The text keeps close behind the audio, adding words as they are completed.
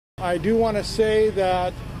I do want to say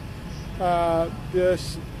that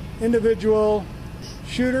this individual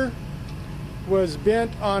shooter was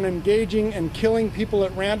bent on engaging and killing people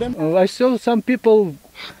at random. I saw some people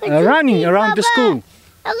running around the school.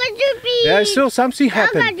 Yeah, I saw something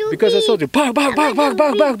happen because I saw the bang, bang, bang, bang,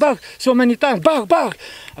 bang, bang, bang, so many times, bang, bang.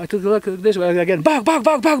 I took a look at this way again, bang, bang,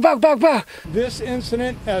 bang, bang, bang, bang, bang. This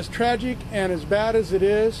incident, as tragic and as bad as it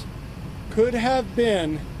is, could have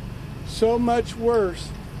been so much worse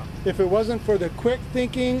if it wasn't for the quick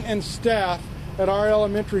thinking and staff at our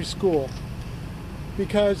elementary school.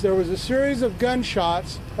 Because there was a series of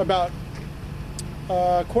gunshots about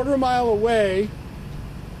a quarter mile away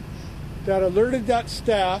that alerted that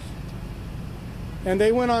staff, and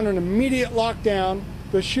they went on an immediate lockdown.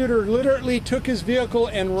 The shooter literally took his vehicle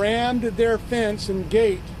and rammed their fence and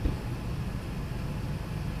gate,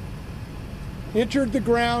 entered the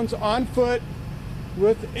grounds on foot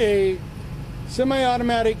with a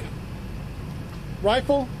semi-automatic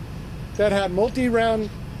rifle that had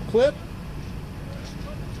multi-round clip.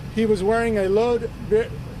 He was wearing a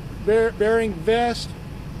load-bearing vest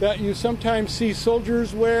that you sometimes see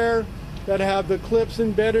soldiers wear that have the clips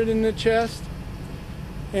embedded in the chest.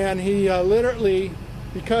 And he literally,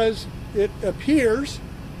 because it appears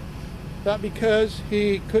that because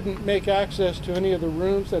he couldn't make access to any of the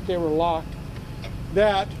rooms that they were locked,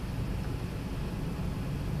 that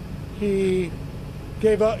he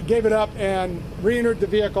gave it up and re-entered the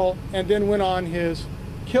vehicle and then went on his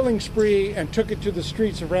killing spree and took it to the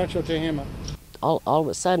streets of Rancho Tehama. All of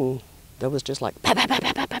a sudden, there was just like, pop, pop, pop,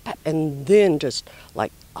 pop, pop, pop, and then just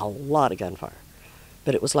like a lot of gunfire.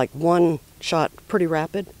 But it was like one shot, pretty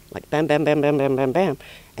rapid, like bam, bam, bam, bam, bam, bam, bam,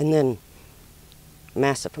 and then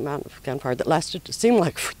massive amount of gunfire that lasted, it seemed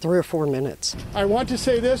like 3 or 4 minutes. I want to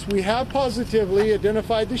say this, we have positively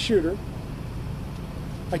identified the shooter.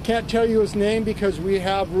 I can't tell you his name because we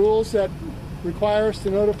have rules that require us to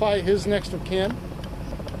notify his next of kin.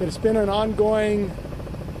 It's been an ongoing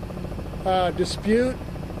dispute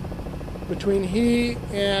between he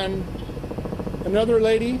and another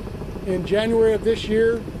lady. In January of this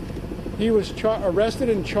year, he was arrested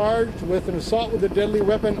and charged with an assault with a deadly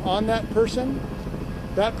weapon on that person.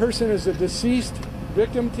 That person is a deceased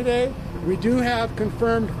victim today. We do have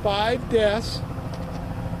confirmed 5 deaths,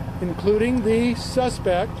 including the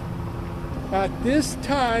suspect. At this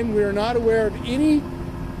time, we are not aware of any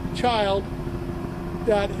child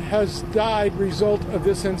that has died result of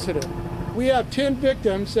this incident. We have 10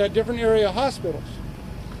 victims at different area hospitals.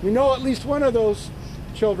 We know at least one of those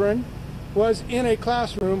children was in a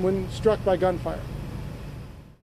classroom when struck by gunfire.